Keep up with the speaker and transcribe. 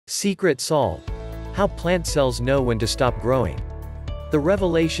Secret solved. How plant cells know when to stop growing. The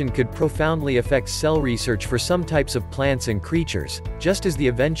revelation could profoundly affect cell research for some types of plants and creatures, just as the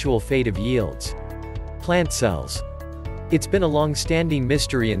eventual fate of yields. Plant cells. It's been a long-standing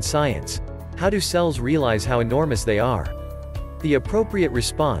mystery in science. How do cells realize how enormous they are? The appropriate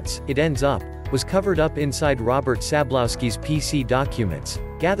response, it ends up, was covered up inside Robert Sablowski's PC documents,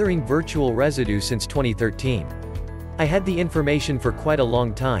 gathering virtual residue since 2013. I had the information for quite a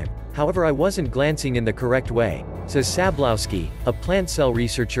long time, however I wasn't glancing in the correct way, says Sablowski, a plant cell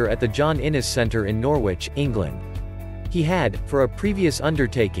researcher at the John Innes Centre in Norwich, England. He had, for a previous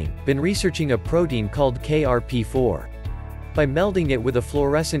undertaking, been researching a protein called KRP4. By melding it with a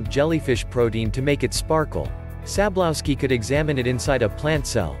fluorescent jellyfish protein to make it sparkle, Sablowski could examine it inside a plant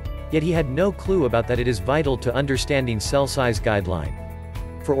cell, yet he had no clue about that it is vital to understanding cell size guideline.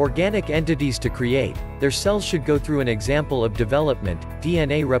 For organic entities to create, their cells should go through an example of development,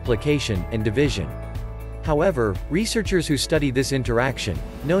 DNA replication, and division. However, researchers who study this interaction,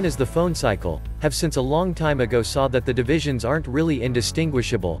 known as the phone cycle, have since a long time ago saw that the divisions aren't really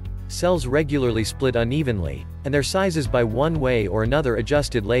indistinguishable, cells regularly split unevenly, and their sizes by one way or another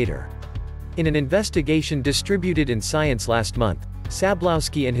adjusted later. In an investigation distributed in Science last month,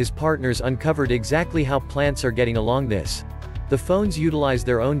 Sablowski and his partners uncovered exactly how plants are getting along this. The phones utilize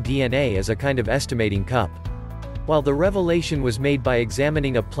their own DNA as a kind of estimating cup. While the revelation was made by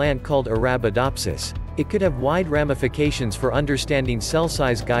examining a plant called Arabidopsis, it could have wide ramifications for understanding cell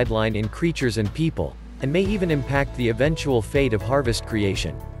size guideline in creatures and people, and may even impact the eventual fate of harvest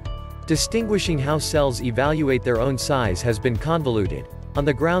creation. Distinguishing how cells evaluate their own size has been convoluted, on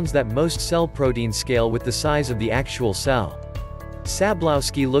the grounds that most cell proteins scale with the size of the actual cell.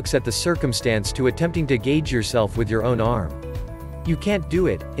 Sablowski looks at the circumstance to attempting to gauge yourself with your own arm. You can't do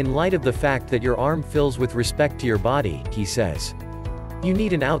it, in light of the fact that your arm fills with respect to your body, he says. You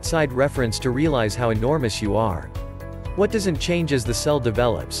need an outside reference to realize how enormous you are. What doesn't change as the cell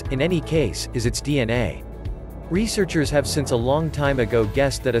develops, in any case, is its DNA. Researchers have since a long time ago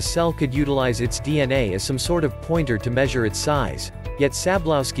guessed that a cell could utilize its DNA as some sort of pointer to measure its size, yet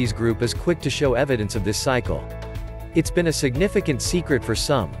Sablowski's group is quick to show evidence of this cycle. It's been a significant secret for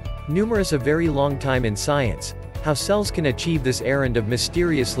some, numerous a very long time in science, how cells can achieve this errand of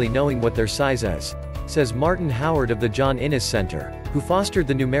mysteriously knowing what their size is, says Martin Howard of the John Innes Centre, who fostered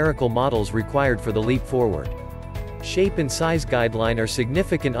the numerical models required for the leap forward. Shape and size guideline are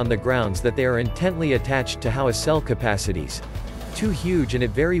significant on the grounds that they are intently attached to how a cell capacities. Too huge and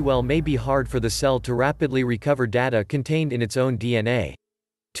it very well may be hard for the cell to rapidly recover data contained in its own DNA.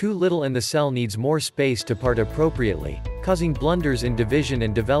 Too little and the cell needs more space to part appropriately, causing blunders in division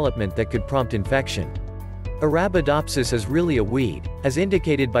and development that could prompt infection. Arabidopsis is really a weed, as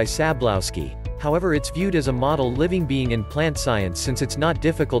indicated by Sablowski, however it's viewed as a model living being in plant science since it's not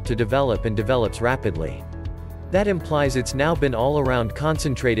difficult to develop and develops rapidly. That implies it's now been all around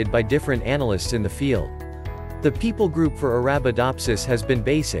concentrated by different analysts in the field. The people group for Arabidopsis has been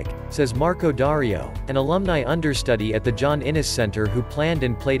basic, says Marco Dario, an alumni understudy at the John Innes Centre who planned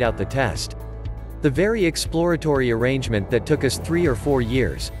and played out the test. The very exploratory arrangement that took us 3 or 4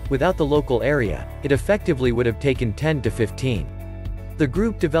 years, without the local area, it effectively would have taken 10 to 15. The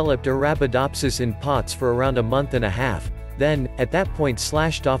group developed Arabidopsis in pots for around a month and a half, then, at that point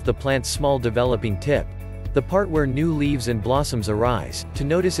slashed off the plant's small developing tip, the part where new leaves and blossoms arise, to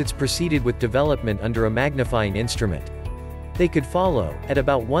notice it's proceeded with development under a magnifying instrument. They could follow, at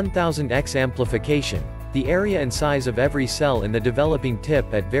about 1000x amplification, the area and size of every cell in the developing tip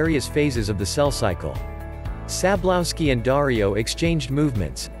at various phases of the cell cycle. Sablowski and Dario exchanged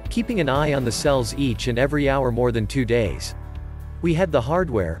movements, keeping an eye on the cells each and every hour more than 2 days. We had the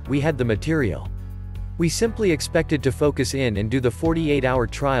hardware, we had the material. We simply expected to focus in and do the 48-hour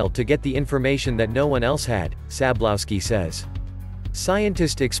trial to get the information that no one else had, Sablowski says.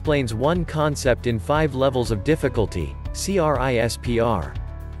 Scientist explains one concept in 5 levels of difficulty, CRISPR.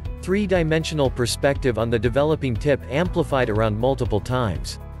 3-dimensional perspective on the developing tip amplified around multiple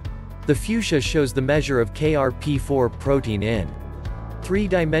times. The fuchsia shows the measure of KRP4 protein in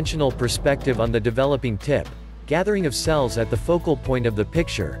 3-dimensional perspective on the developing tip, gathering of cells at the focal point of the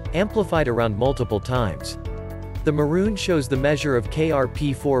picture, amplified around multiple times. The maroon shows the measure of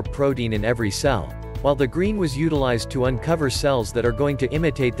KRP4 protein in every cell, while the green was utilized to uncover cells that are going to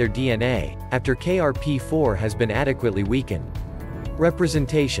imitate their DNA, after KRP4 has been adequately weakened.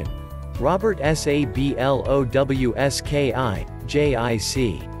 Representation. Robert Sablowski,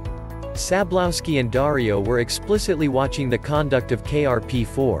 JIC. Sablowski and Dario were explicitly watching the conduct of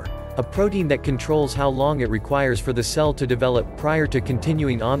KRP4, a protein that controls how long it requires for the cell to develop prior to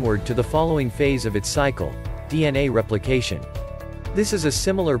continuing onward to the following phase of its cycle, DNA replication. This is a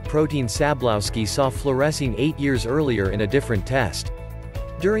similar protein Sablowski saw fluorescing 8 years earlier in a different test.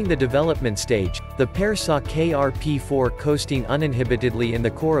 During the development stage, the pair saw KRP4 coasting uninhibitedly in the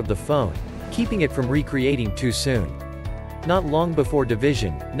core of the phone, keeping it from recreating too soon. Not long before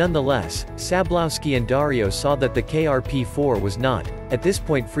division, nonetheless, Sablowski and Dario saw that the KRP4 was not, at this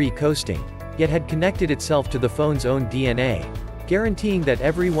point, free coasting, yet had connected itself to the phone's own DNA, guaranteeing that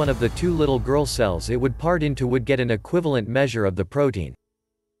every one of the 2 little girl cells it would part into would get an equivalent measure of the protein.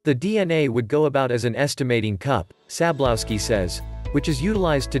 The DNA would go about as an estimating cup, Sablowski says, which is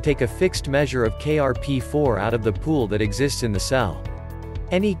utilized to take a fixed measure of KRP4 out of the pool that exists in the cell.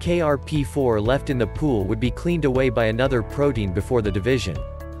 Any KRP4 left in the pool would be cleaned away by another protein before the division.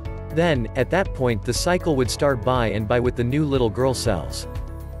 Then, at that point, the cycle would start by and by with the new little girl cells.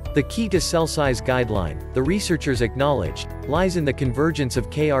 The key to cell size guideline, the researchers acknowledged, lies in the convergence of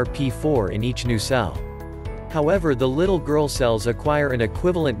KRP4 in each new cell. However, the little girl cells acquire an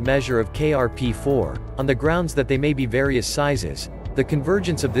equivalent measure of KRP4, on the grounds that they may be various sizes. The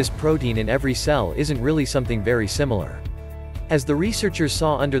convergence of this protein in every cell isn't really something very similar. As the researchers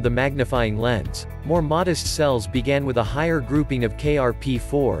saw under the magnifying lens, more modest cells began with a higher grouping of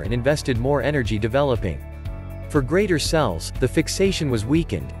KRP4 and invested more energy developing. For greater cells, the fixation was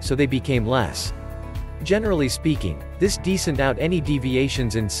weakened, so they became less. Generally speaking, this decent out any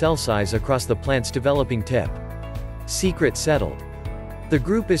deviations in cell size across the plant's developing tip. Secret settled. The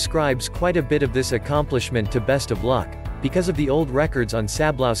group ascribes quite a bit of this accomplishment to best of luck, because of the old records on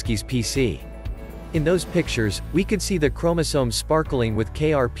Sablowski's PC. In those pictures, we could see the chromosomes sparkling with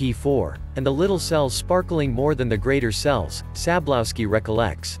KRP4, and the little cells sparkling more than the greater cells, Sablowski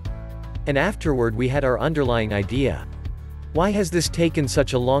recollects. And afterward we had our underlying idea. Why has this taken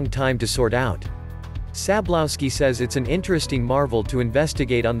such a long time to sort out? Sablowski says it's an interesting marvel to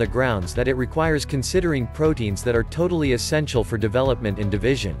investigate on the grounds that it requires considering proteins that are totally essential for development and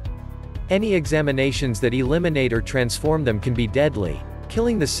division. Any examinations that eliminate or transform them can be deadly,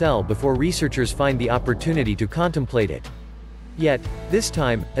 killing the cell before researchers find the opportunity to contemplate it. Yet, this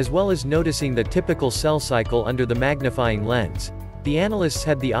time, as well as noticing the typical cell cycle under the magnifying lens, the analysts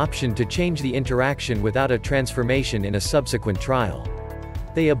had the option to change the interaction without a transformation in a subsequent trial.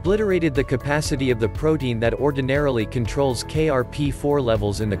 They obliterated the capacity of the protein that ordinarily controls KRP4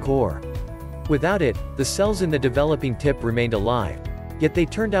 levels in the core. Without it, the cells in the developing tip remained alive, yet they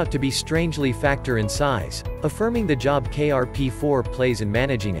turned out to be strangely factor in size, affirming the job KRP4 plays in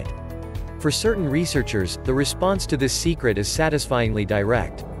managing it. For certain researchers, the response to this secret is satisfyingly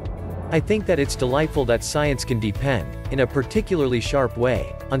direct. I think that it's delightful that science can depend, in a particularly sharp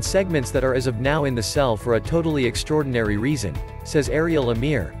way, on segments that are as of now in the cell for a totally extraordinary reason, says Ariel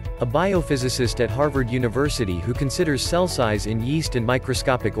Amir, a biophysicist at Harvard University who considers cell size in yeast and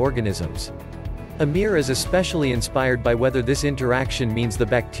microscopic organisms. Amir is especially inspired by whether this interaction means the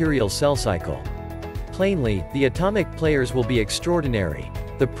bacterial cell cycle. Plainly, the atomic players will be extraordinary,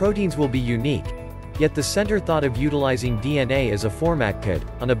 the proteins will be unique, yet the center thought of utilizing DNA as a format could,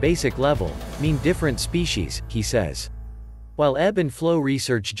 on a basic level, mean different species, he says. While ebb and flow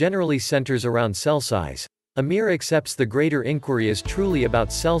research generally centers around cell size, Amir accepts the greater inquiry is truly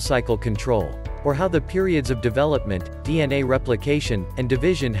about cell cycle control, or how the periods of development, DNA replication, and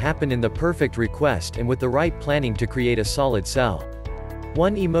division happen in the perfect request and with the right planning to create a solid cell.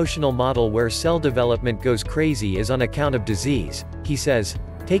 One emotional model where cell development goes crazy is on account of disease, he says,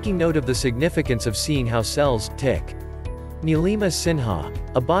 taking note of the significance of seeing how cells tick. Nilima Sinha,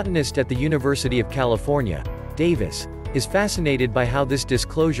 a botanist at the University of California, Davis, is fascinated by how this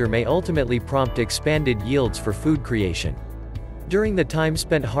disclosure may ultimately prompt expanded yields for food creation. During the time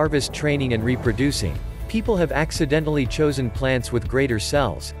spent harvest training and reproducing, people have accidentally chosen plants with greater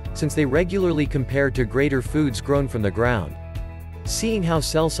cells, since they regularly compare to greater foods grown from the ground. Seeing how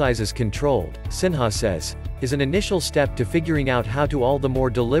cell size is controlled, Sinha says, is an initial step to figuring out how to all the more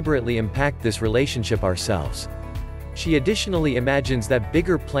deliberately impact this relationship ourselves. She additionally imagines that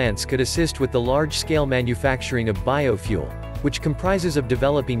bigger plants could assist with the large-scale manufacturing of biofuel, which comprises of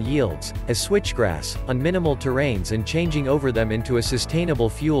developing yields, as switchgrass, on minimal terrains and changing over them into a sustainable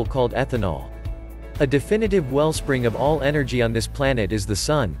fuel called ethanol. A definitive wellspring of all energy on this planet is the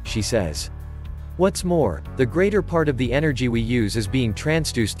sun, she says. What's more, the greater part of the energy we use is being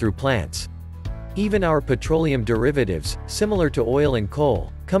transduced through plants. Even our petroleum derivatives, similar to oil and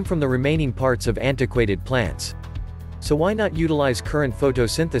coal, come from the remaining parts of antiquated plants. So why not utilize current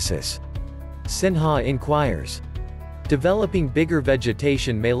photosynthesis? Sinha inquires. Developing bigger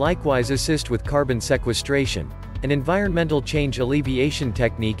vegetation may likewise assist with carbon sequestration, an environmental change alleviation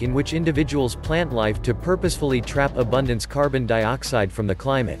technique in which individuals plant life to purposefully trap abundance carbon dioxide from the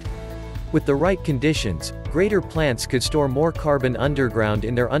climate. With the right conditions, greater plants could store more carbon underground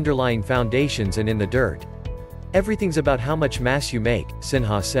in their underlying foundations and in the dirt. Everything's about how much mass you make,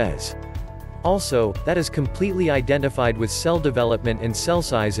 Sinha says. Also, that is completely identified with cell development and cell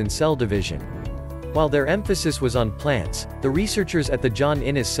size and cell division. While their emphasis was on plants, the researchers at the John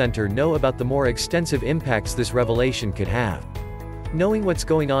Innes Center know about the more extensive impacts this revelation could have. Knowing what's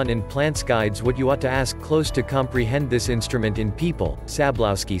going on in plants guides what you ought to ask close to comprehend this instrument in people,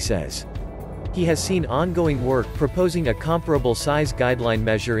 Sablowski says. He has seen ongoing work proposing a comparable size guideline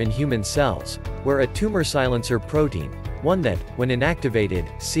measure in human cells, where a tumor silencer protein, one that, when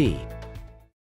inactivated, c.